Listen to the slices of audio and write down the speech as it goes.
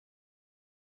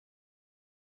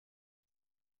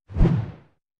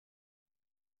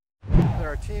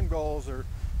team goals are,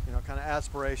 kind of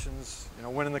aspirations,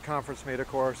 winning the conference meet, of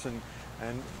course, and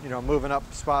moving up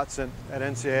spots at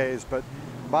NCAAs. But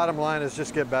bottom line is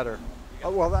just get better.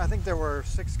 Well, I think there were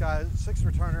six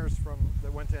returners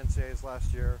that went to NCAAs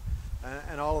last year,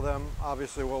 and all of them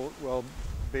obviously will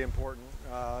be important.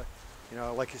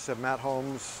 Like you said, Matt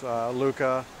Holmes,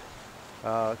 Luca,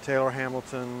 Taylor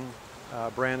Hamilton,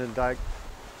 Brandon Dyke.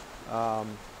 I'm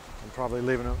probably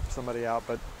leaving somebody out,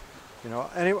 but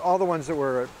all the ones that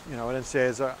were at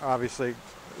NCAAs, obviously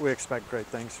we expect great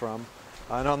things from.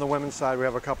 And on the women's side, we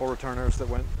have a couple returners that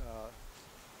went,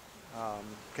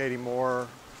 Katie Moore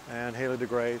and Haley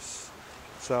DeGrace.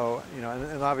 So,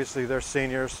 and obviously they're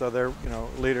seniors, so their,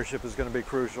 leadership is going to be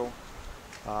crucial.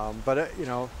 But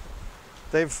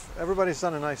everybody's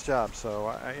done a nice job, so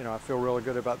I feel really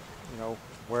good about,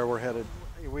 where we're headed.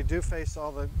 We do face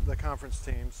all the conference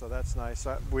teams, so that's nice.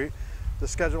 The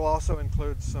schedule also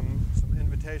includes some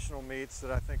invitational meets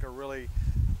that I think are really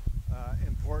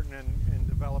important in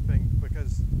developing,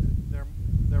 because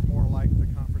they're more like the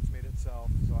conference meet itself.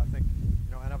 So I think,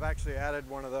 and I've actually added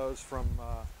one of those from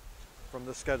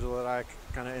the schedule that I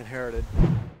kind of inherited.